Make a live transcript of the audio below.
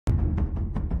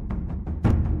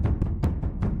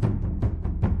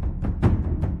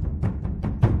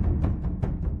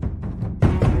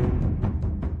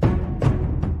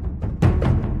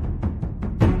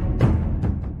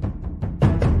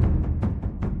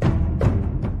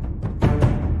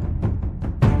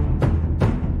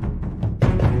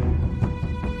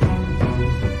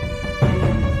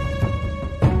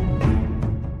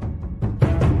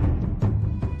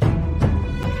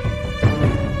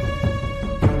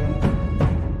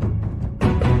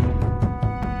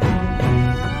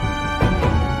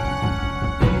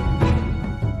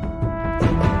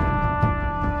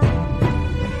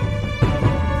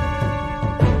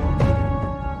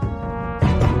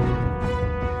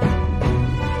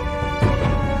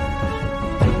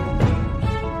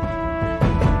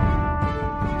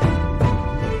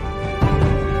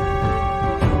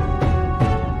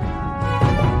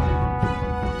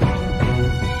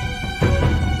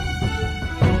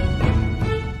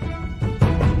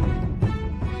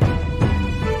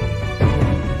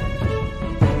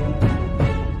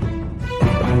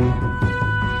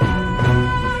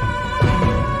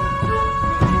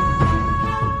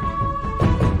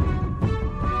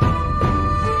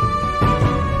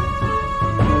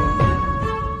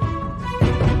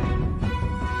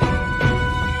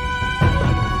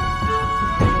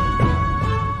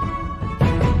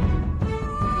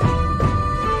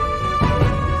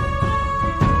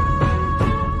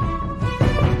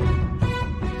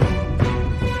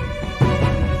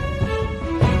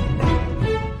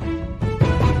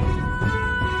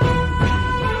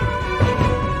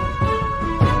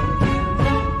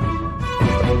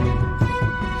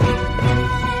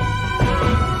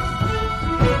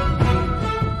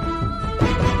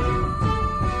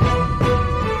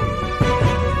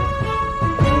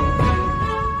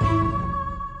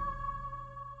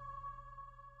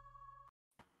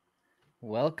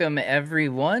Welcome,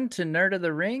 everyone, to Nerd of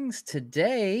the Rings.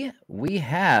 Today, we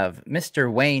have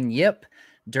Mr. Wayne Yip,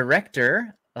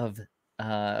 director of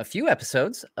a few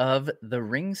episodes of The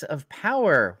Rings of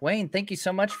Power. Wayne, thank you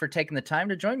so much for taking the time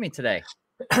to join me today.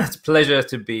 It's a pleasure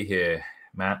to be here,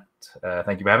 Matt.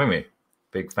 Thank you for having me.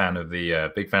 Big fan of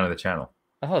the channel.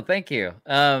 Oh, thank you.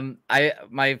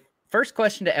 My first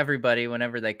question to everybody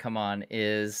whenever they come on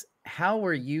is, how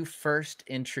were you first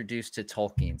introduced to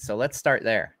Tolkien? So let's start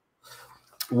there.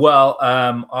 Well,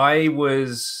 I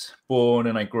was born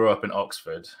and I grew up in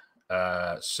Oxford,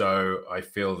 so I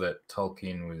feel that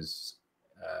Tolkien was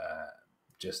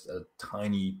just a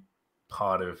tiny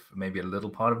part of, maybe a little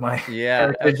part of my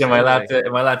heritage. Am I allowed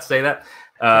to say that?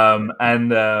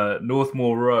 And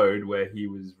Northmoor Road, where he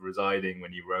was residing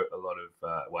when he wrote a lot of,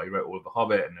 he wrote all of The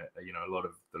Hobbit and a lot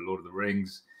of the Lord of the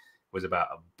Rings, was about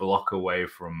a block away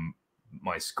from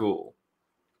my school.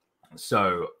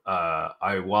 So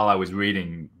while I was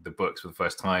reading the books for the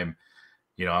first time,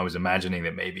 I was imagining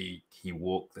that maybe he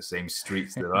walked the same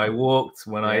streets that I walked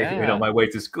when I went on my way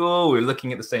to school. We were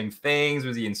looking at the same things.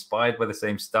 Was he inspired by the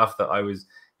same stuff that I was,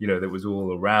 that was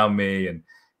all around me? And,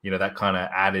 that kind of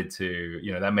added to,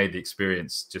 that made the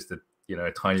experience just a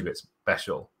tiny bit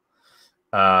special.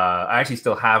 I actually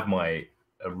still have my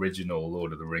original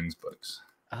Lord of the Rings books.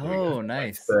 Oh,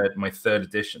 nice. My third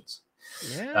editions.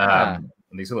 Yeah.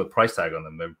 And these got a price tag on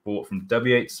them. They're bought from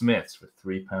W.H. Smith's for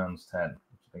 £3.10, which I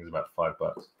think is about $5.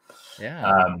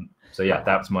 Yeah. So yeah,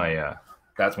 that's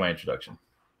my introduction.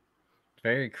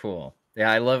 Very cool.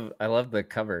 Yeah, I love the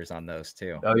covers on those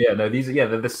too. Oh yeah, no,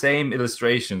 they're the same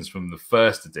illustrations from the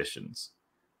first editions,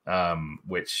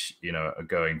 which are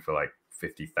going for like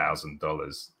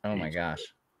 $50,000. Oh my gosh!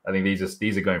 I think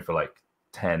these are going for like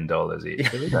 $10 each.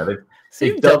 So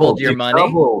you've doubled your money.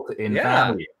 Doubled in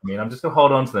value. I mean, I'm just gonna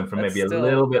hold on to them for maybe a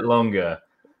little bit longer.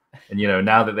 And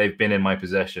now that they've been in my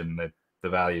possession, the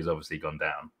value's obviously gone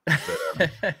down.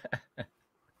 But,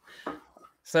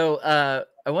 So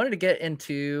I wanted to get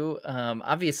into,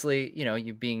 obviously,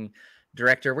 you being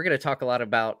director. We're going to talk a lot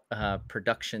about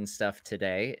production stuff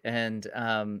today. And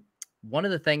one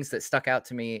of the things that stuck out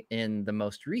to me in the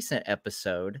most recent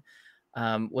episode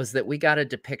was that we got a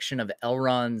depiction of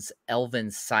Elrond's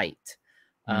elven sight,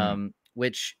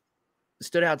 which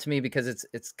stood out to me because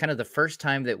it's kind of the first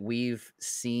time that we've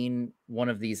seen one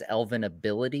of these elven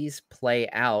abilities play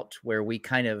out, where we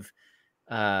kind of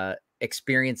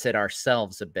experience it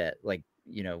ourselves a bit. Like,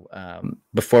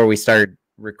 before we started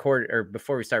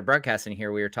broadcasting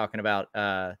here, we were talking about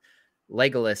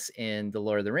Legolas in the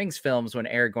Lord of the Rings films, when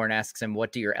Aragorn asks him,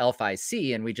 "What do your elf eyes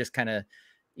see?" And we just kind of,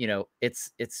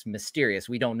 it's mysterious.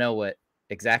 We don't know what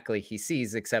exactly he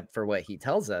sees except for what he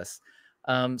tells us.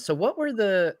 So what were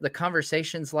the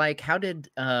conversations like? How did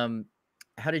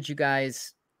you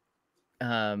guys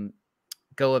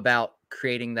go about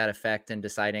creating that effect and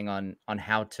deciding on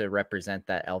how to represent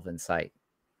that elven sight?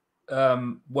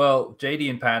 Well, JD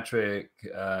and Patrick,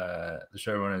 the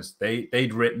showrunners,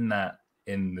 they'd written that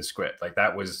in the script. Like,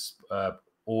 that was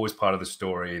always part of the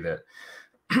story that,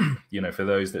 for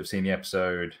those that have seen the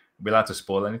episode, we're allowed to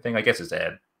spoil anything. I guess it's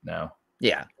aired now.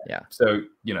 Yeah. So,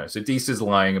 so Disa's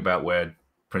lying about where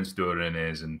Prince Durin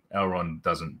is, and Elrond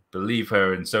doesn't believe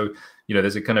her. And so,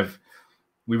 there's a kind of,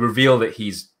 we reveal that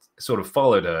he's sort of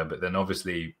followed her, but then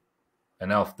obviously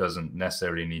an elf doesn't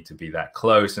necessarily need to be that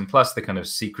close. And plus the kind of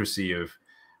secrecy of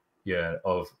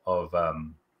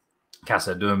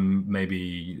Casa Dum,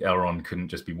 maybe Elrond couldn't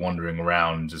just be wandering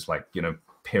around, just like,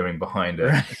 peering behind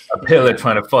a pillar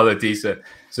trying to follow Disa.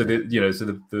 So the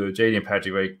JD and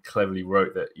Patrick very cleverly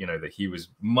wrote that, that he was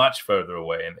much further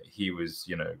away, and that he was,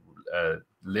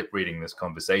 lip reading this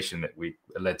conversation that we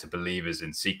are led to believe is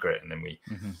in secret. And then we,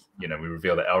 we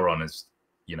reveal that Elrond is,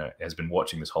 has been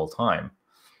watching this whole time.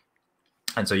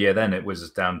 And so, then it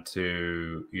was down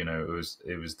to,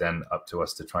 it was then up to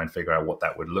us to try and figure out what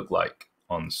that would look like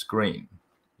on screen.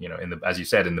 As you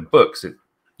said, in the books, it,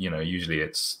 usually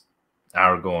it's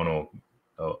Aragorn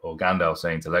or Gandalf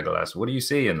saying to Legolas, "What do you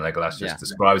see?" And Legolas just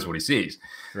describes what he sees.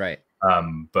 Right.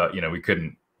 But, we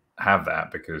couldn't have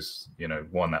that because,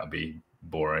 one, that would be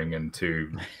boring, and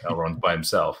two, Elrond's by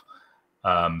himself.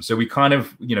 So we kind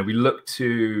of, we look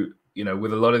to,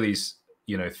 with a lot of these,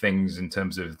 things in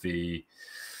terms of the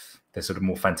sort of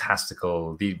more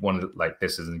fantastical,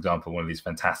 this is an example, one of these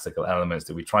fantastical elements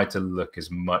that we try to look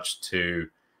as much to,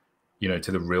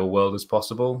 to the real world as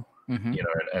possible,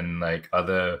 and like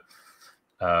other,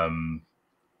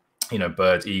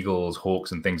 birds, eagles,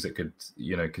 hawks, and things that could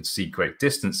see great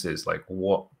distances. Like,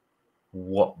 what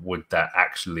would that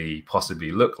actually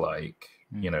possibly look like?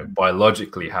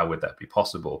 Biologically, how would that be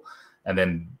possible?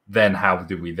 And then how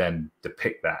do we then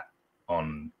depict that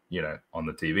on, on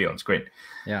the TV on screen.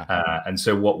 Yeah. And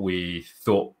so what we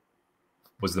thought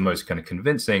was the most kind of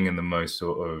convincing and the most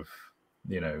sort of,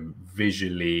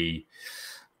 visually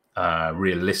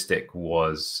realistic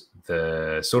was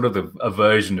the sort of a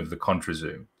version of the contra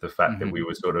zoom, the fact that we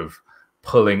were sort of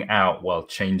pulling out while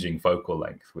changing focal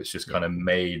length, which just kind of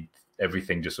made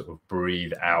everything just sort of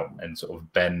breathe out and sort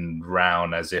of bend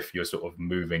round as if you're sort of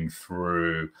moving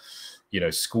through,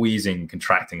 squeezing,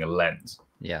 contracting a lens.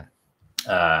 Yeah.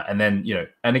 And then,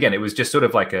 and again, it was just sort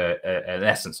of like an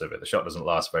essence of it. The shot doesn't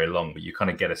last very long, but you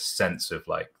kind of get a sense of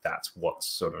like, that's what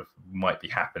sort of might be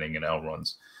happening in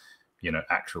Elrond's,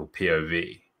 actual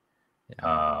POV.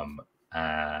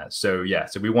 Yeah. So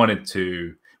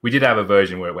we did have a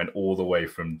version where it went all the way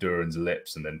from Durin's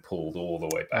lips and then pulled all the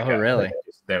way back. Oh, really?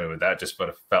 Then with that, just sort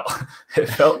of it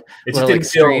just didn't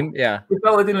extreme. Feel, yeah. It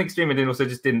felt a little extreme. And it also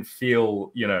just didn't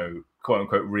feel, quote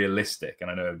unquote realistic.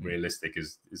 And I know realistic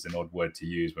is an odd word to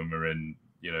use when we're in,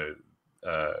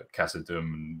 Casa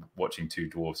Dum and watching two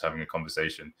dwarves having a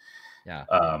conversation. Yeah.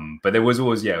 But there was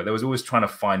always trying to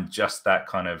find just that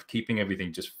kind of keeping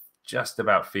everything just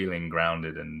about feeling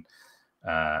grounded and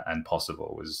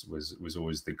possible was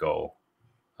always the goal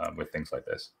with things like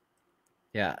this.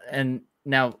 Yeah. And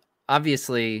now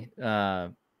obviously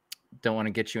don't want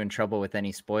to get you in trouble with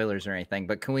any spoilers or anything,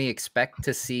 but can we expect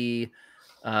to see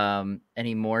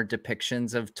any more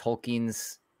depictions of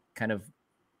Tolkien's kind of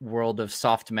world of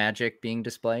soft magic being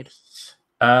displayed?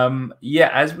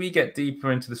 As we get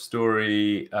deeper into the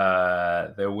story,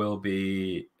 there will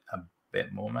be a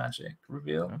bit more magic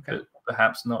revealed, but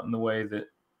perhaps not in the way that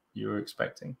you were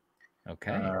expecting.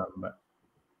 Okay. I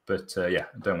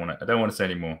don't want to say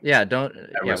any more. Yeah,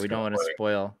 we don't want to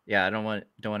spoil. Yeah, I don't want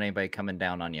anybody coming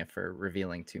down on you for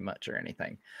revealing too much or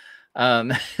anything.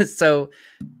 So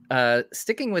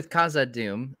sticking with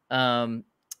Khazad-dûm,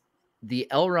 the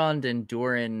Elrond and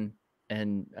Durin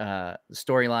and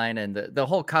storyline and the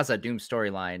whole Khazad-dûm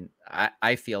storyline,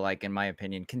 I feel like, in my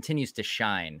opinion, continues to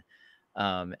shine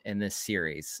in this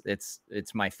series. It's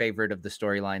my favorite of the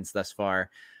storylines thus far.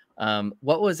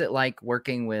 What was it like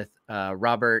working with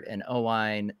Robert and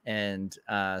Owain and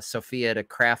Sophia to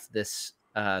craft this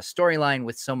storyline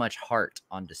with so much heart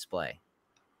on display?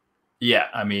 Yeah,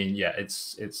 I mean,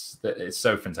 it's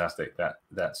so fantastic, that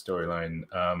storyline.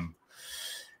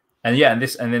 And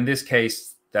in this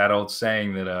case, that old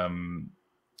saying that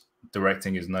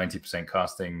directing is 90%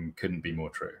 casting couldn't be more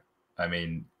true. I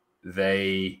mean,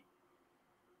 they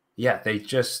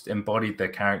just embodied their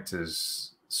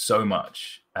characters so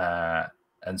much.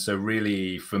 And so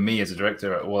really, for me as a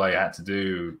director, all I had to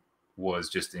do was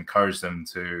just encourage them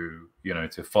to,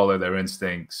 to follow their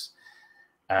instincts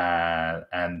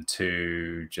and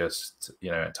to just,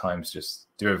 at times just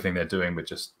do everything they're doing, but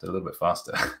just a little bit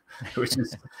faster, which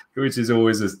is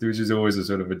always a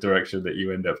sort of a direction that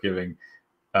you end up giving.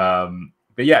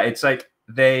 But yeah, it's like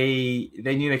they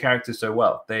knew their characters so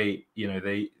well. They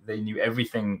knew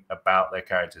everything about their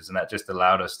characters, and that just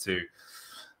allowed us to,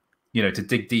 to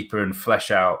dig deeper and flesh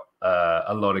out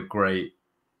a lot of great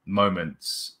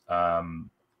moments.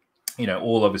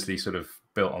 All obviously sort of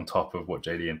built on top of what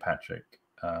JD and Patrick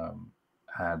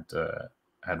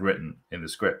had written in the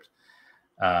script.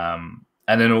 And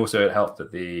then also it helped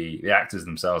that the actors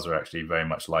themselves are actually very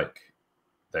much like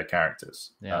their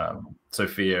characters. Yeah.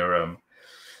 Sophia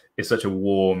is such a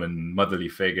warm and motherly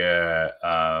figure.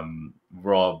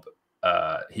 Rob,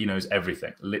 he knows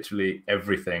everything, literally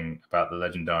everything about the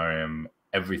Legendarium,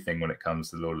 everything when it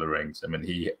comes to Lord of the Rings. I mean,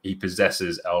 he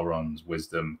possesses Elrond's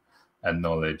wisdom and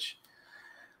knowledge.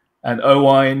 And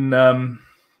Owain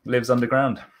lives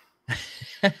underground.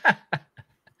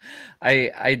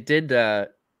 I did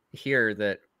hear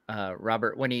that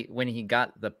Robert, when he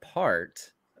got the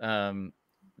part,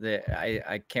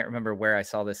 I can't remember where I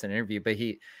saw this in an interview, but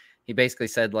he basically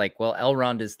said, like, well,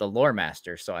 Elrond is the lore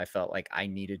master, so I felt like I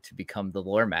needed to become the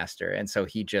lore master, and so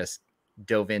he just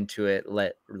dove into it,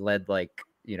 led like,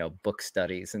 book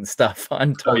studies and stuff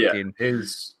on Tolkien. Oh, yeah.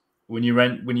 When you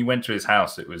went to his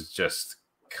house, it was just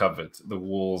covered. The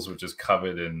walls were just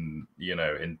covered in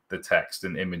in the text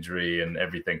and imagery and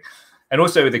everything, and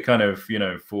also the kind of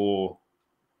when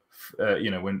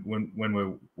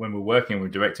we're working, we're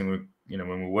directing, when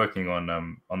we're working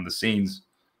on the scenes,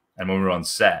 and when we're on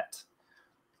set,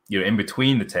 in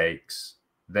between the takes,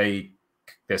 they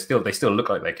still look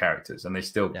like their characters, and they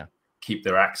still keep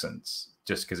their accents,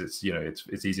 just because it's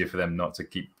it's easier for them not to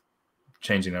keep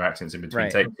changing their accents in between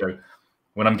takes. So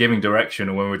when I'm giving direction,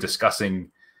 or when we're discussing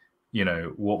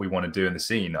what we want to do in the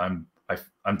scene, I'm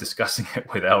discussing it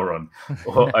with Elrond,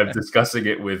 or I'm discussing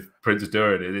it with Prince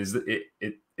Durin.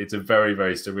 It's a very,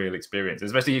 very surreal experience,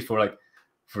 especially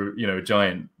for a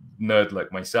giant nerd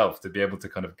like myself to be able to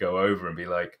kind of go over and be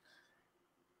like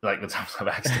the times I've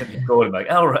accidentally called him like,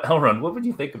 Elrond, what would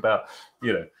you think about,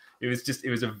 it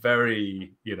was a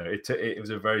very, it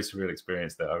was a very surreal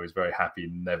experience that I was very happy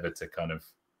never to kind of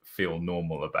feel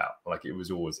normal about. Like it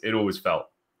always felt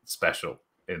special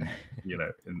in,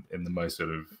 in the most sort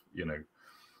of,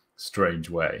 strange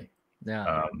way.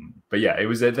 Yeah. But yeah, it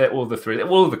was all of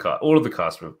the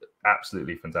cast were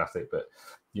absolutely fantastic. But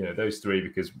those three,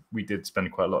 because we did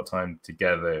spend quite a lot of time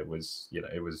together, it was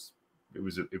a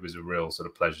real sort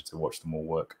of pleasure to watch them all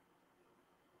work.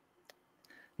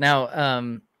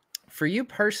 Now, for you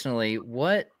personally,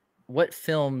 what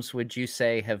films would you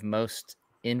say have most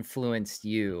influenced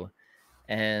you,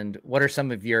 and what are some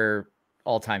of your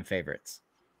all-time favorites?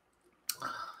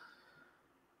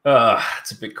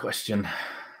 That's a big question.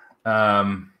 I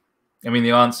mean,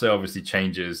 the answer obviously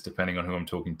changes depending on who I'm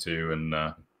talking to and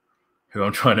who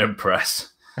I'm trying to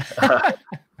impress.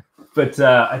 But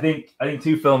I think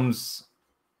two films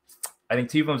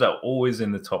that are always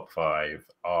in the top 5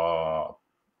 are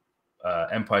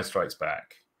Empire Strikes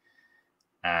Back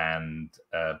and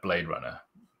Blade Runner,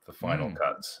 the final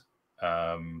cut.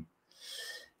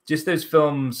 Just those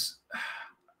films,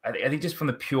 I think just from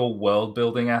the pure world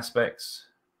building aspects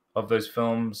of those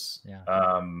films,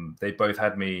 they both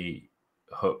had me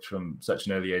hooked from such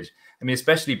an early age. I mean,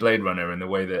 especially Blade Runner in the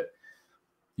way that,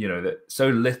 that so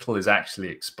little is actually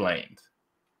explained.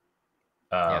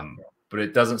 But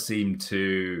it doesn't seem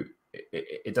to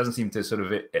sort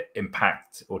of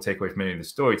impact or take away from any of the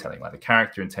storytelling. Like the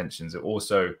character intentions are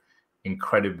also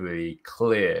incredibly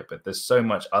clear, but there's so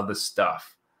much other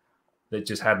stuff that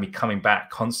just had me coming back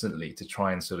constantly to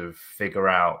try and sort of figure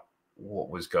out what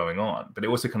was going on. But it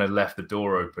also kind of left the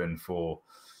door open for,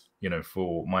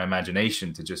 for my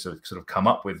imagination to just sort of come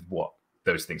up with what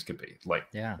those things could be. Like,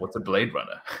 what's a Blade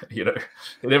Runner? They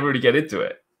never really get into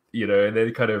it, and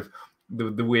then kind of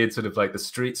the weird sort of like the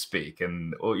street speak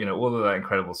and all of that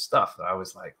incredible stuff that I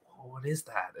was like, oh, what is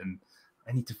that? And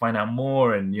I need to find out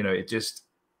more. And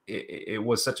it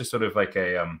was such a sort of like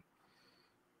a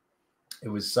it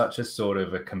was such a sort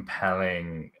of a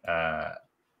compelling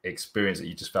experience that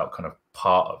you just felt kind of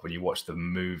part of when you watched the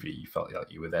movie. You felt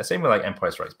like you were there. Same with like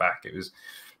Empire Strikes Back.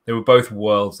 They were both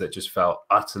worlds that just felt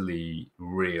utterly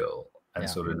real and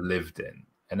sort of lived in.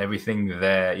 And everything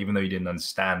there, even though you didn't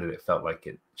understand it, it felt like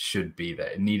it should be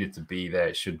there. It needed to be there.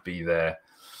 It should be there.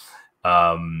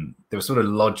 There was sort of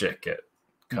logic at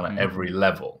kind of every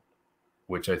level,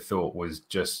 which I thought was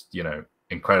just,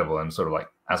 incredible. And sort of like,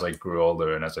 as I grew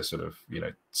older and as I sort of,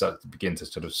 started to begin to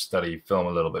sort of study film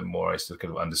a little bit more, I sort of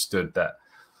kind of understood that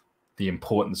the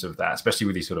importance of that, especially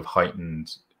with these sort of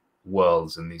heightened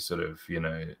worlds and these sort of,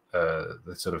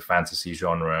 the sort of fantasy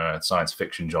genre, science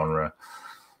fiction genre.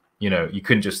 You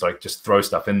couldn't just throw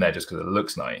stuff in there just because it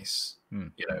looks nice.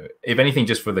 If anything,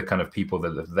 just for the kind of people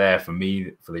that live there, for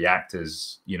me, for the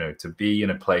actors, to be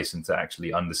in a place and to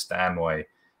actually understand why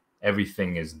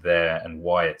everything is there and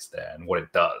why it's there and what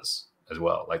it does as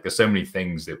well. Like there's so many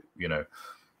things that, in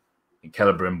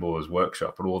Celebrimbor's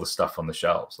workshop, put all the stuff on the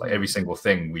shelves, like every single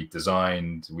thing we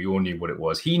designed, we all knew what it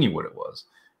was. He knew what it was,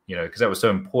 because that was so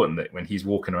important that when he's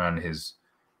walking around his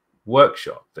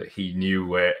workshop, that he knew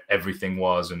where everything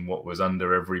was and what was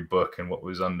under every book and what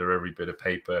was under every bit of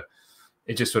paper.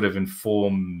 It just sort of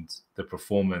informed the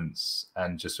performance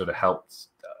and just sort of helped,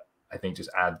 I think,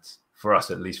 just add, for us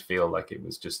at least, feel like it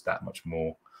was just that much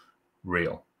more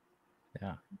real.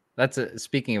 Yeah.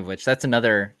 Speaking of which, that's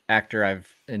another actor I've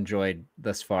enjoyed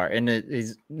thus far, and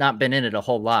he's not been in it a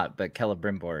whole lot, but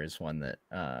Celebrimbor is one that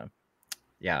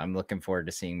I'm looking forward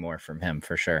to seeing more from him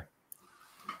for sure.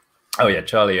 Oh yeah,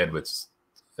 Charlie Edwards,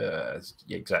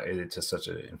 exactly. It's just such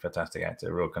a fantastic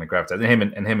actor, real kind of gravitas.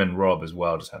 And him and Rob as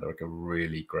well just had like a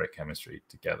really great chemistry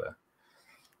together.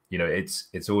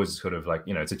 It's always sort of like,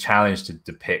 it's a challenge to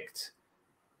depict,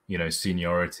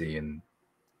 seniority in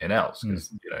elves, because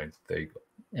they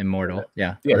immortal,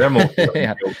 they're more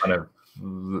kind of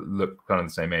look kind of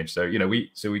the same age. So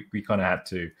we kind of had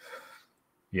to,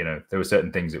 there were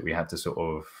certain things that we had to sort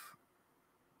of,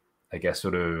 I guess,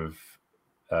 sort of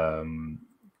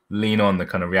lean on the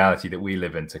kind of reality that we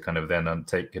live in to kind of then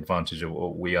take advantage of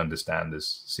what we understand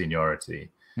as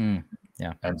seniority. And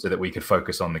so that we could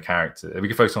focus on the character, we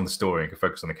could focus on the story, and could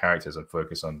focus on the characters, and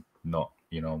focus on not,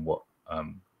 on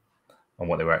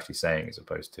what they were actually saying, as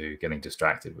opposed to getting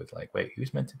distracted with like, wait,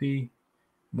 who's meant to be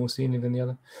more senior than the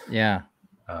other?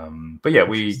 But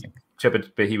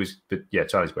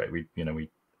Charlie's great. We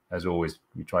as always,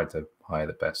 we tried to hire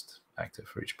the best actor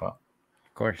for each part.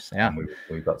 Of course, yeah. And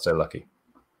we got so lucky.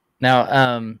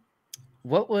 Now,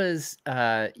 what was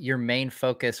your main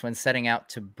focus when setting out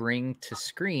to bring to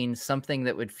screen something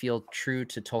that would feel true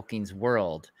to Tolkien's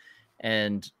world?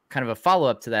 And kind of a follow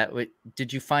up to that,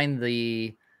 did you find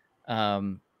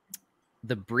um,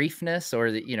 the briefness,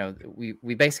 or the,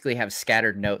 we basically have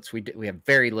scattered notes. We have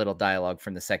very little dialogue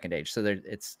from the Second Age, so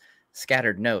it's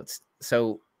scattered notes.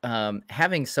 So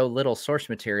having so little source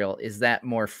material, is that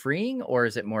more freeing or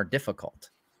is it more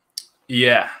difficult?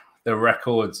 Yeah, the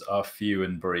records are few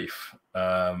and brief.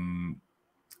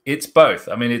 It's both.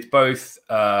 I mean, it's both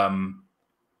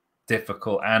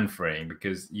difficult and freeing,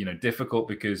 because difficult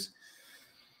because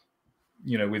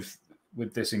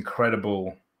with this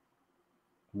incredible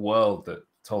world that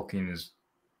Tolkien has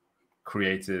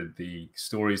created, the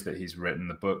stories that he's written,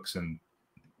 the books, and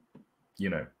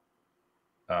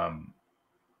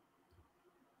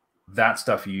that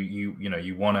stuff, you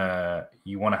want to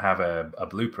have a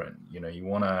blueprint. You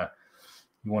want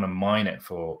to mine it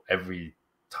for every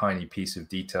tiny piece of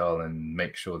detail and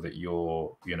make sure that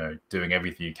you're doing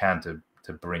everything you can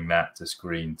to bring that to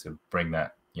screen, to bring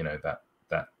that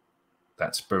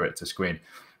that spirit to screen.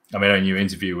 I mean, in your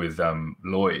interview with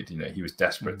Lloyd, he was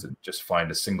desperate to just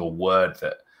find a single word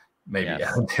that maybe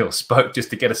Elendil spoke, just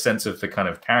to get a sense of the kind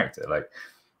of character. Like,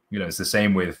 it's the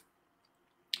same with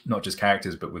not just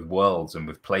characters, but with worlds and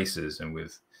with places and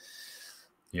with,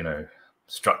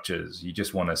 structures. You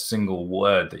just want a single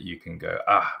word that you can go,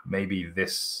 maybe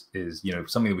this is,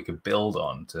 something that we could build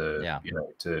on to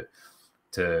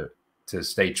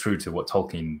stay true to what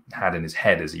Tolkien had in his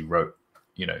head as he wrote,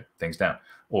 things down,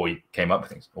 or he came up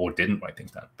with things, or didn't write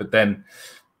things down. But then,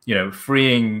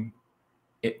 freeing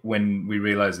it when we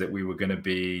realized that we were going to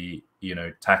be,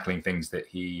 tackling things that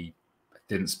he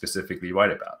didn't specifically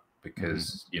write about,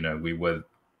 because, we were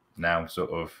now sort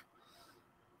of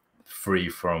free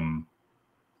from,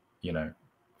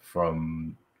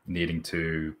 from needing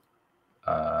to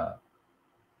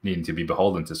be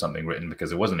beholden to something written, because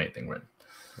there wasn't anything written.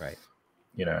 Right.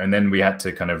 And then we had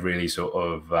to kind of really sort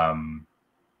of,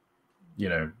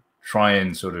 try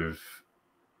and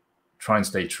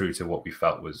stay true to what we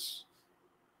felt was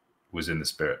in the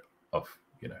spirit of,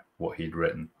 what he'd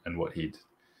written and what he'd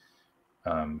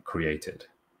created.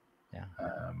 Yeah.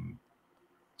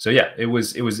 So yeah, it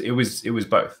was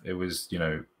both. It was,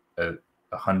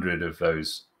 100 of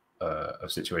those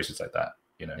of situations like that,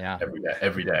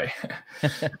 every day.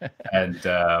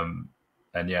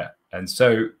 and yeah. And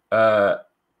so, so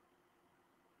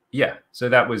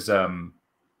that was something,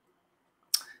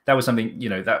 that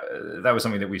was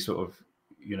something that we sort of,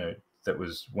 that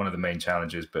was one of the main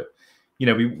challenges. But,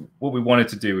 what we wanted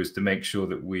to do is to make sure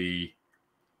that we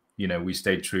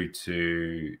stayed true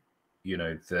to,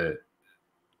 the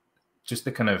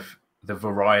kind of the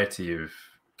variety of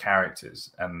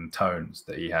characters and tones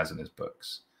that he has in his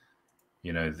books.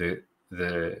 The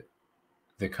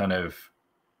kind of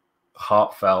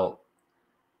heartfelt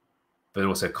but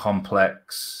also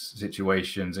complex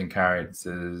situations and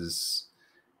characters,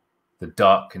 the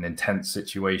dark and intense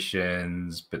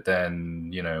situations, but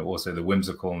then, also the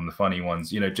whimsical and the funny ones,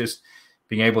 just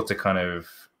being able to kind of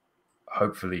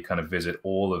hopefully kind of visit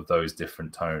all of those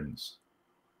different tones,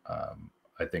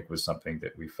 I think was something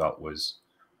that we felt was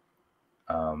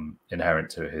inherent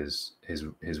to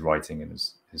his writing and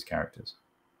his characters.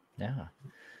 Yeah.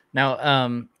 Now,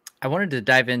 I wanted to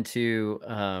dive into,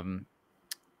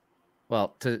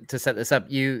 well, to set this up,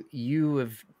 you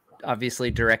have obviously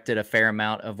directed a fair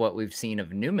amount of what we've seen of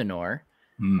Numenor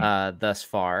thus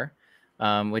far,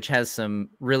 which has some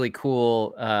really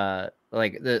cool,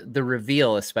 like the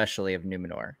reveal, especially of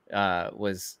Numenor,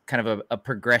 was kind of a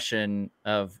progression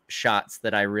of shots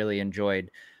that I really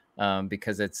enjoyed,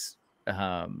 because it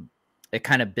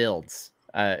kind of builds,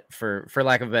 for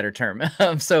lack of a better term.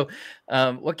 So,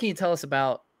 what can you tell us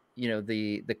about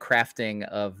the crafting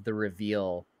of the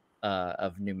reveal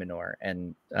of Numenor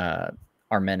and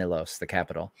Armenelos, the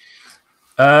capital?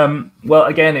 Well,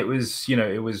 again, it was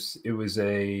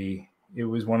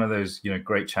one of those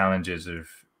great challenges of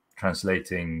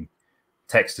translating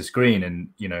text to screen, and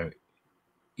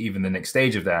even the next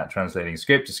stage of that, translating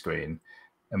script to screen.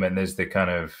 I mean, there's the kind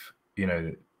of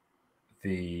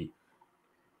the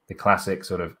classic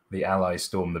sort of the Allies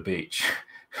storm the beach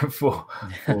for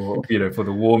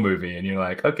the war movie, and you're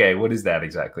like, okay, what is that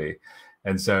exactly?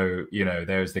 And so,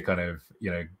 there's the kind of,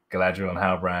 Galadriel and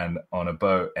Halbrand on a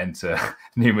boat enter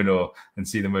Numenor and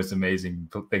see the most amazing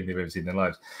thing they've ever seen in their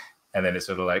lives. And then it's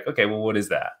sort of like, okay, well, what is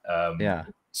that? Yeah.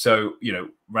 So,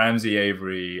 Ramsey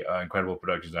Avery, our incredible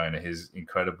production designer, his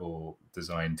incredible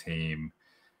design team,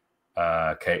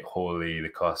 Kate Hawley, the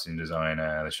costume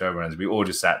designer, the showrunners, we all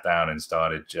just sat down and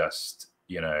started just,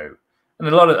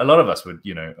 and a lot of us would,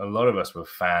 a lot of us were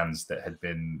fans that had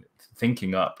been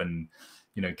thinking up and,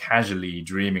 casually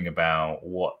dreaming about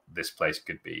what this place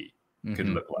could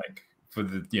look like for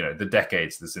the, the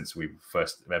decades since we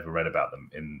first ever read about them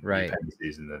in the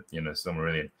appendices and the,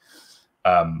 Silmarillion.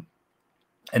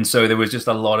 And so there was just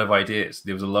a lot of ideas.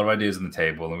 There was a lot of ideas on the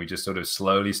table, and we just sort of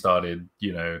slowly started,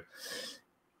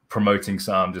 promoting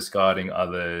some, discarding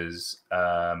others.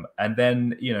 And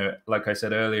then, like I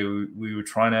said earlier, we were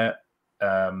trying to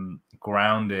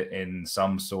ground it in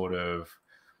some sort of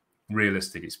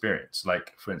realistic experience.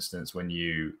 Like, for instance, when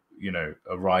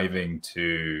arriving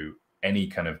to any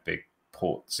kind of big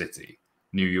port city,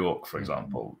 New York, for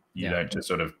example, you don't just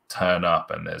sort of turn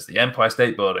up and there's the Empire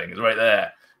State Building is right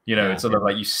there. It's sort of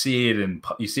like you see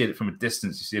it from a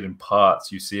distance, you see it in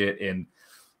parts, you see it in,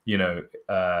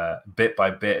 bit by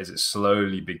bit as it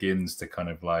slowly begins to kind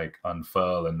of like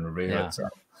unfurl and reveal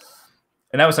itself.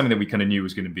 And that was something that we kind of knew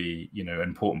was going to be, an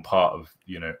important part of,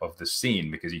 of the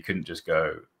scene, because you couldn't just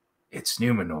go, it's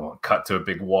Numenor, cut to a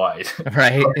big wide.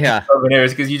 Right. Yeah.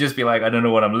 Because you just be like, I don't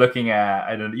know what I'm looking at.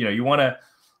 I don't, you want to,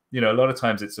 a lot of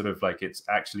times it's sort of like, it's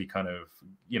actually kind of,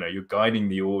 you're guiding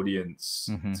the audience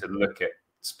to look at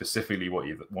specifically what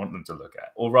you want them to look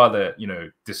at, or rather,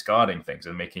 discarding things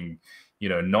and making,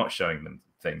 not showing them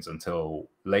things until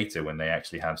later when they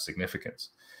actually have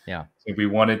significance. Yeah. So we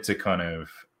wanted to kind of,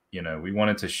 we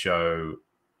wanted to show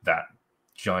that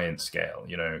giant scale,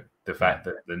 the fact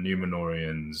that the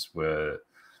Numenorians were,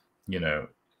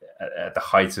 at the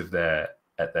height of their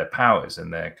powers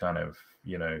and their kind of,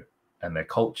 and their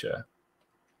culture,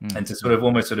 and to sort of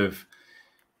almost sort of,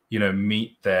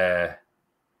 meet their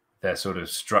sort of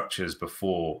structures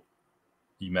before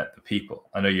you met the people.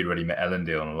 I know you'd already met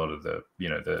Elendil and a lot of the,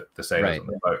 the sailors on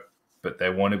the boat, but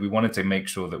we wanted to make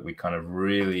sure that we kind of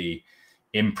really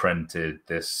imprinted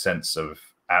this sense of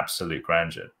absolute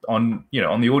grandeur on,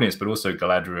 on the audience, but also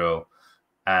Galadriel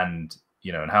and,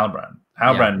 and Halbrand.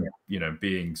 Halbrand,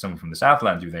 being someone from the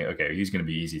Southlands, you think, okay, he's going to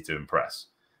be easy to impress.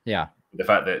 Yeah. The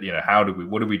fact that,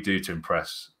 what do we do to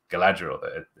impress Galadriel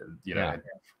that, had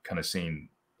kind of seen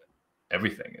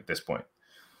everything at this point.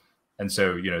 And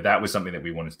so, that was something that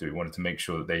we wanted to do. We wanted to make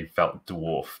sure that they felt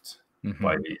dwarfed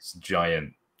by these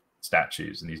giant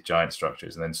statues and these giant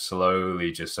structures, and then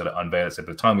slowly just sort of unveil it. So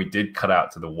by the time we did cut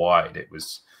out to the wide, it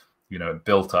was, it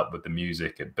built up with the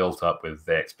music, it built up with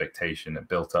the expectation, it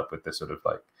built up with the sort of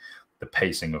like the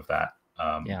pacing of that,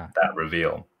 that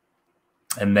reveal.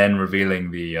 And then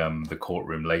revealing the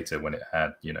courtroom later when it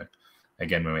had,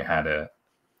 again, when it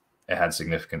had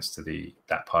significance to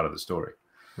that part of the story.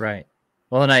 Right.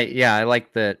 Well, and I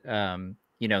like that,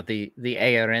 the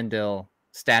Eärendil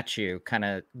statue kind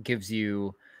of gives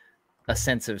you a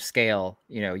sense of scale.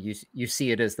 You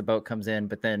see it as the boat comes in,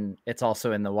 but then it's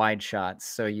also in the wide shots.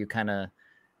 So you kind of,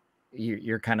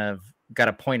 you're kind of got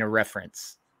a point of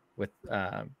reference with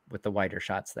the wider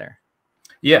shots there.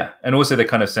 Yeah, and also the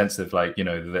kind of sense of like,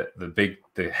 the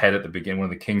head at the beginning, one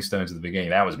of the kingstones at the beginning,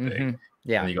 that was big.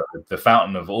 Yeah, and you got the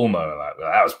Fountain of Ulmo, like,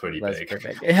 well, that was pretty big.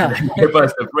 Yeah,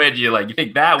 burst the bridge, you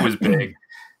think that was big.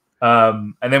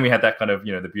 And then we had that kind of,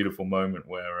 the beautiful moment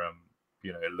where,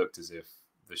 it looked as if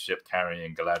the ship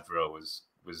carrying Galadriel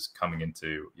was coming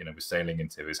into, was sailing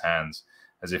into his hands,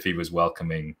 as if he was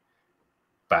welcoming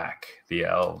back the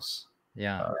elves,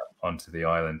 onto the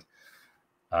island.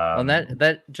 And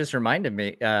that just reminded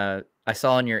me. I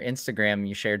saw on your Instagram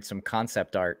you shared some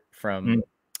concept art from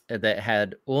that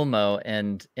had Ulmo,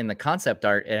 and in the concept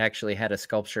art it actually had a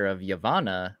sculpture of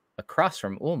Yavanna across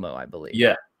from Ulmo, I believe.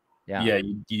 You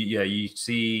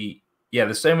see. Yeah,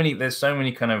 there's so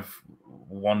many kind of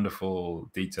wonderful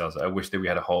details. I wish that we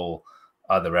had a whole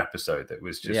other episode that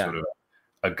was just sort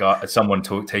of someone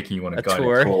taking you on a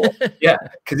guided tour. Yeah,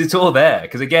 because it's all there.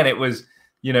 Because again, it was,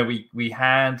 we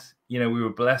had, we were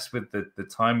blessed with the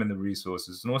time and the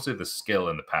resources, and also the skill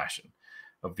and the passion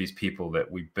of these people that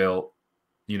we built.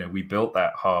 We built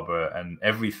that harbor and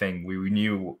everything. We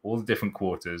knew all the different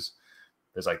quarters.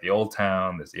 There's like the old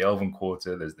town, there's the Elven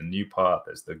quarter, there's the new part,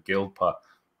 there's the guild part.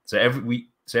 So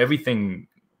everything,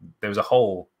 there was a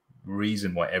whole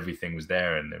reason why everything was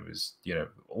there, and there was,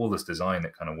 all this design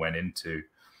that kind of went into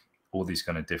all these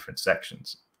kind of different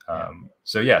sections.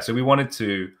 So we wanted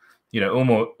to,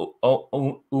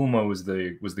 Ulmo was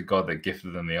the god that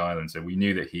gifted them the island, so we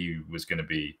knew that he was going to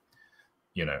be,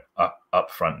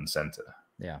 up front and center.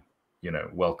 Yeah,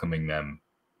 welcoming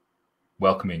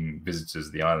visitors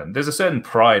to the island. There's a certain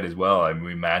pride as well. I mean,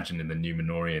 we imagine in the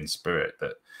Numenorian spirit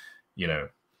that,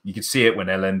 you could see it when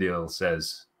Elendil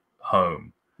says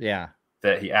home. Yeah,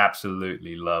 that he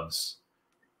absolutely loves,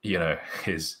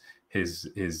 his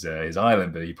his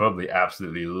island, but he probably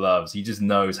absolutely loves. He just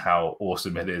knows how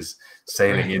awesome it is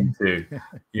sailing into,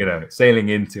 sailing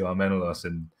into Armenelos,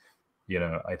 and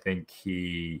I think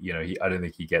I don't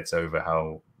think he gets over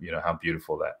how how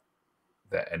beautiful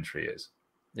that entry is.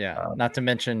 Yeah, not to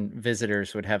mention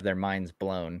visitors would have their minds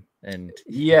blown, and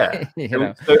yeah,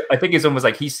 so I think it's almost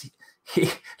like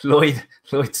Lloyd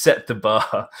set the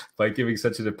bar by giving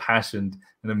such an impassioned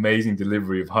and amazing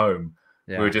delivery of home.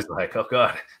 Yeah. We're just like, oh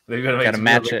god, they've got to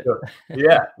match it.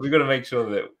 Yeah, we've got to make sure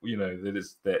that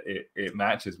that it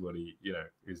matches what he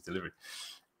is delivering.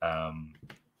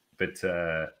 But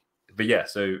yeah,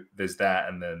 so there's that,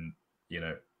 and then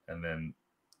and then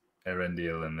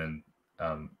Erendil, and then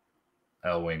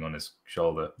Elwing on his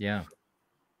shoulder. Yeah.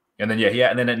 And then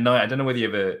and then at night, I don't know whether you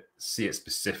ever see it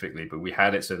specifically, but we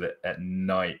had it so that at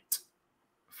night,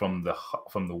 from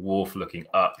the wharf looking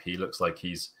up, he looks like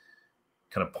he's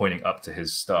kind of pointing up to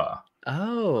his star.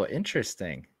 Oh,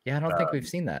 interesting. Yeah, I don't think we've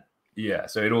seen that. Yeah,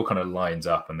 so it all kind of lines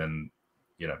up, and then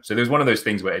so there's one of those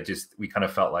things where we kind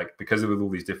of felt like, because with all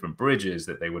these different bridges,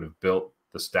 that they would have built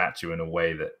the statue in a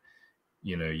way that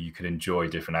you could enjoy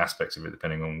different aspects of it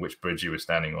depending on which bridge you were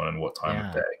standing on and what time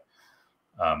of day.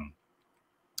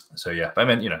 So yeah, but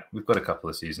I mean, we've got a couple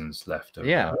of seasons left.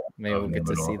 Maybe we'll get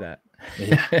to see that.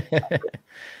 Yeah.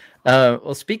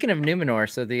 Well, speaking of Numenor,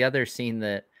 so the other scene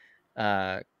that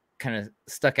kind of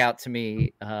stuck out to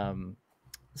me,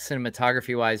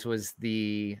 cinematography wise, was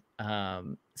the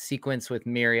sequence with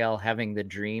Miriel having the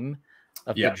dream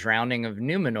of the drowning of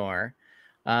Numenor.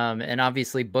 And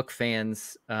obviously book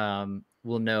fans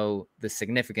will know the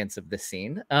significance of this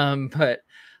scene. But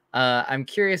I'm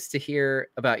curious to hear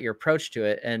about your approach to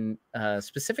it. And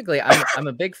specifically, I'm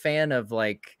a big fan of,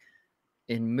 like,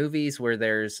 in movies where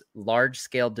there's large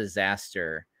scale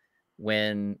disaster,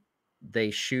 when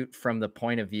they shoot from the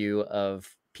point of view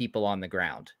of people on the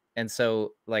ground. And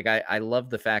so, like, I love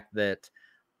the fact that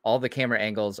all the camera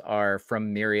angles are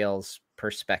from Muriel's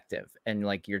perspective. And,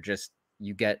 like, you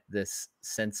get this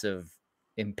sense of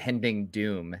impending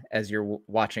doom as you're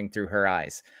watching through her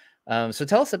eyes. So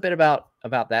tell us a bit about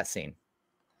that scene.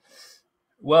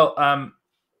 Well,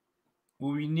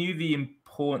 we knew the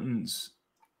importance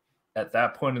at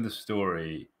that point of the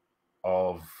story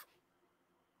of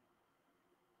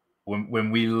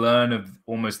when we learn of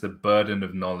almost the burden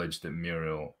of knowledge that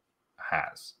Muriel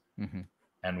has,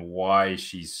 and why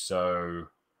she's so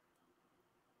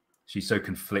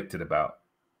conflicted about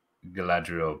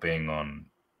Galadriel being on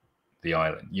the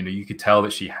island. You could tell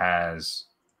that she has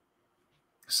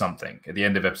something. At the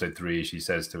end of episode 3,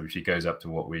 she goes up to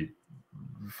what we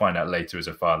find out later as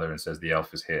her father and says the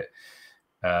elf is here.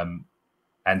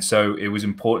 And so it was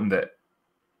important that,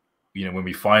 when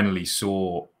we finally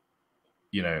saw,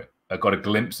 I got a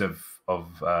glimpse of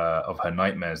her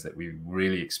nightmares, that we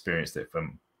really experienced it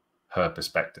from her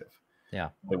perspective. Yeah.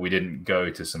 That we didn't go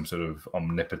to some sort of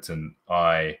omnipotent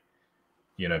eye,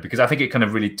 because I think it kind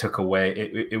of really took away,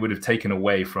 it would have taken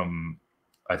away from,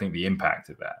 I think, the impact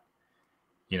of that.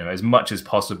 As much as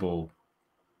possible,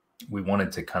 we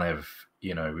wanted to kind of,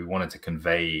 we wanted to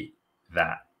convey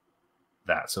that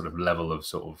sort of level of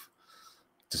sort of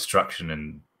destruction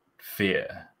and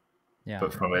fear. Yeah.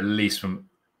 But at least from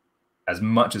as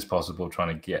much as possible, trying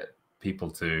to get people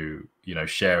to,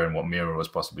 share in what Muriel was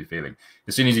possibly feeling.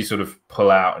 As soon as you sort of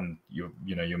pull out and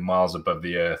you're miles above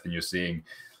the earth and you're seeing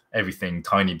everything,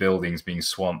 tiny buildings being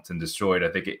swamped and destroyed, I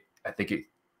think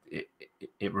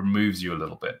it removes you a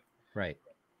little bit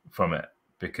from it,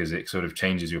 because it sort of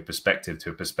changes your perspective to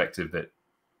a perspective that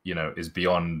is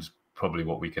beyond probably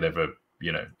what we could ever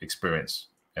experience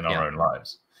in our own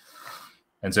lives.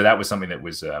 And so that was something that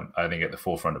was I think at the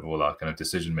forefront of all our kind of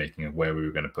decision making of where we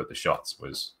were going to put the shots,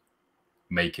 was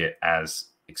make it as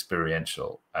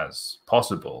experiential as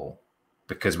possible,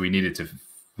 because we needed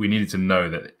to know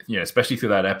that, especially through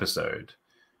that episode,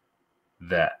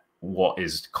 that what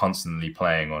is constantly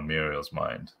playing on Muriel's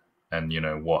mind, and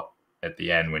what at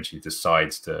the end, when she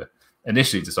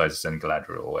initially decides to send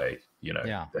Galadriel away,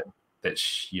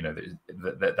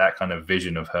 that kind of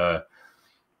vision of her,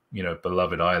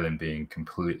 beloved island being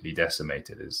completely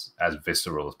decimated is as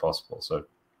visceral as possible. So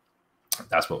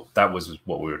that was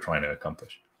what we were trying to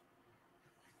accomplish.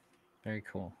 Very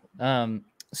cool.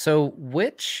 So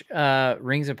which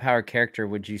Rings of Power character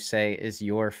would you say is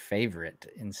your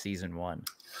favorite in season 1?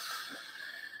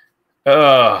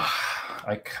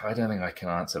 I don't think I can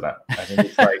answer that. I think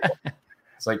it's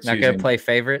like not gonna play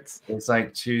favorites. It's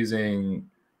like choosing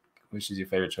which is your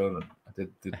favorite children.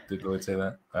 Did Lloyd say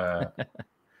that?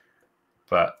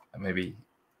 But maybe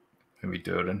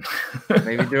Durin.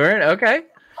 Maybe Durin. Okay.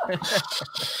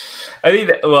 I think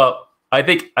that. Well, I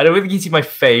don't think he's my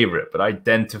favorite, but I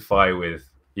identify with,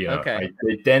 Okay.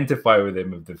 I identify with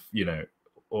him of the,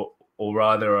 or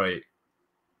rather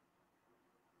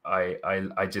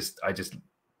I just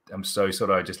I'm so sort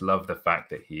of, I just love the fact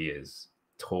that he is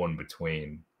torn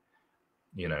between,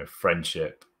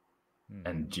 friendship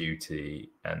and duty,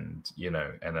 and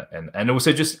and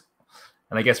also just,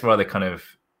 and I guess rather kind of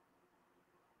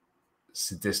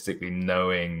sadistically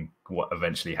knowing what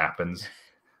eventually happens.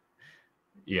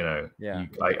 Yeah.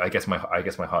 I guess my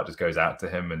heart just goes out to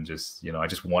him, and just, I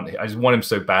just want him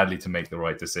so badly to make the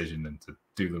right decision, and to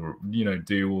do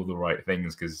do all the right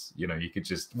things, because you could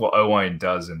just, what Owain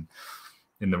does, and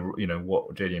in the,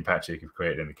 what JD and Patrick have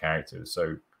created in the character is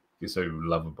so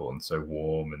lovable and so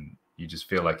warm, and you just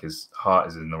feel like his heart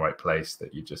is in the right place,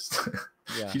 that you just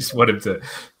Yeah. you just want him to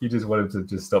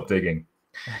just stop digging.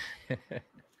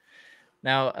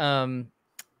 Now,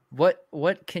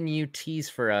 what can you tease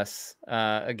for us?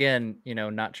 Again,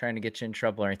 not trying to get you in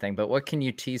trouble or anything, but what can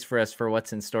you tease for us for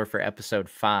what's in store for episode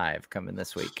 5 coming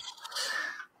this week?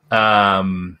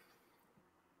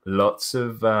 Lots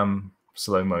of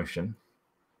slow motion.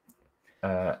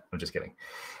 I'm just kidding.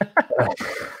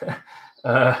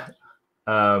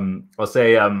 I'll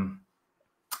say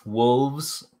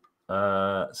wolves,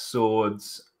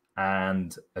 swords,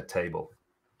 and a table.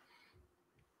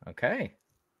 Okay.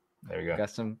 There we go. Got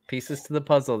some pieces to the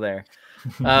puzzle there.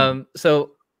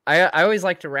 So I always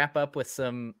like to wrap up with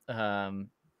some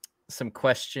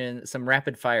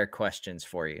rapid fire questions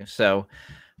for you. So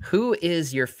who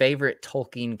is your favorite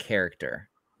Tolkien character?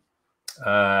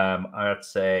 I'd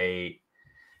say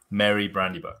Merry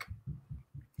Brandybuck,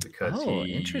 because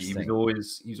he was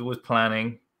always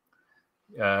planning.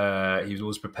 He was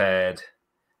always prepared,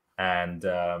 and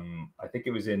I think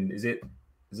it was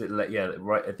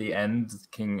right at the end,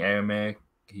 King Éomer,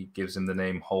 he gives him the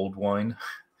name Holdwine.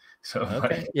 So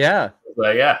okay, yeah,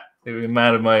 it was a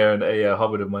man of my own, a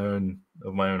hobbit of my own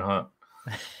heart.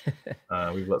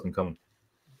 We've got them coming.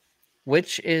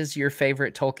 Which is your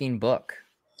favorite Tolkien book?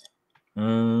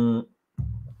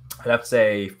 I'd have to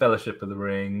say Fellowship of the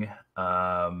Ring.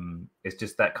 It's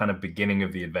just that kind of beginning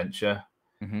of the adventure.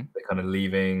 They're kind of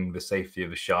leaving the safety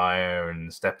of the Shire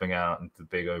and stepping out into the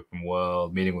big open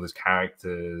world, meeting all those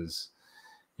characters,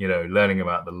 learning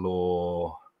about the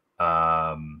lore,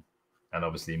 and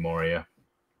obviously Moria,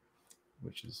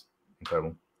 which is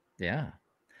incredible. Yeah.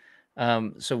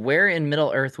 So where in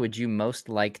Middle Earth would you most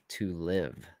like to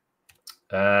live?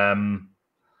 I'm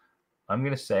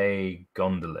going to say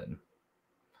Gondolin.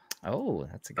 Oh,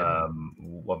 that's a good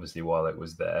one. Obviously, while it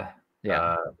was there.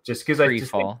 Yeah. Just because I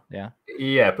just think,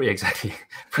 exactly.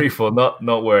 Pre-fall,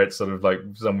 not where it's sort of like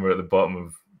somewhere at the bottom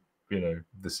of,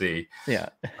 the sea. Yeah.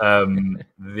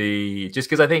 Just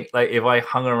because I think, like, if I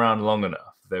hung around long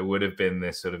enough, there would have been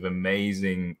this sort of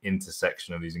amazing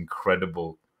intersection of these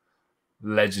incredible,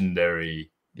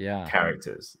 legendary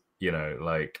characters.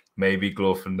 Like maybe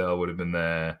Glorfindel would have been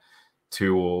there.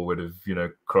 Tuor would have,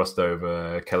 crossed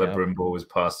over. Celebrimbor was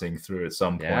passing through at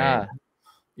some point.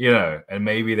 And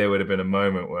maybe there would have been a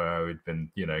moment where I would have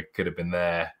been, could have been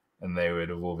there, and they would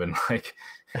have all been like,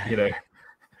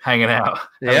 hanging out,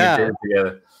 having a dinner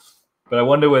together. But I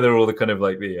wonder whether all the kind of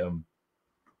like the,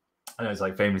 I know it's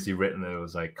like famously written that it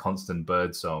was like constant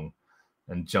bird song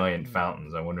and giant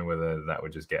fountains. I wonder whether that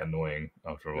would just get annoying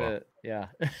after a while. Yeah.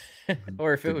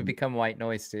 Or if it would become white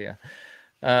noise to you.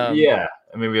 Yeah.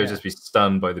 I mean, we would just be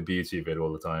stunned by the beauty of it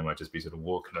all the time. I'd just be sort of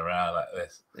walking around like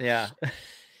this. Yeah.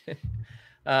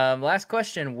 Last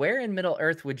question. Where in Middle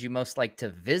Earth would you most like to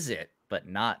visit but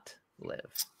not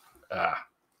live?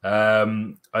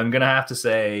 I'm gonna have to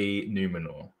say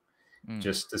Numenor,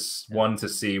 just to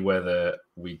see whether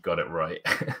we got it right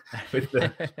with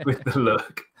the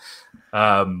look.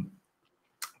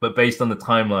 But based on the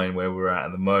timeline where we're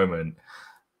at the moment,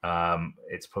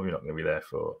 it's probably not going to be there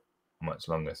for much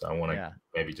longer. So I want to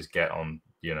maybe just get on,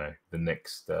 the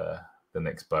next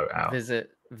boat out.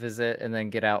 Visit, and then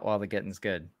get out while the getting's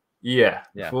good. Yeah.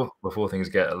 Before things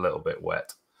get a little bit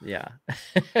wet. Yeah.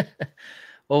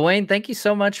 Well, Wayne, thank you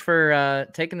so much for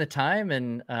taking the time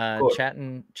and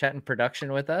chatting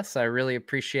production with us. I really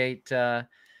appreciate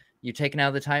you taking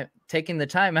the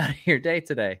time out of your day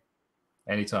today.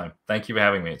 Anytime. Thank you for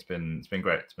having me. It's been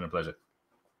great. It's been a pleasure.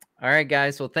 All right,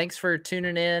 guys. Well, thanks for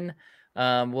tuning in.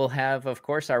 We'll have, of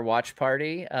course, our watch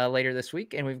party later this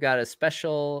week, and we've got a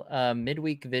special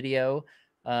midweek video,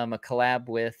 a collab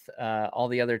with all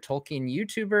the other Tolkien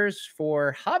YouTubers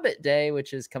for Hobbit Day,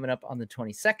 which is coming up on the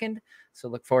 22nd. So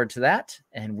look forward to that,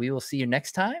 and we will see you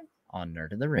next time on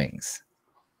Nerd in the Rings.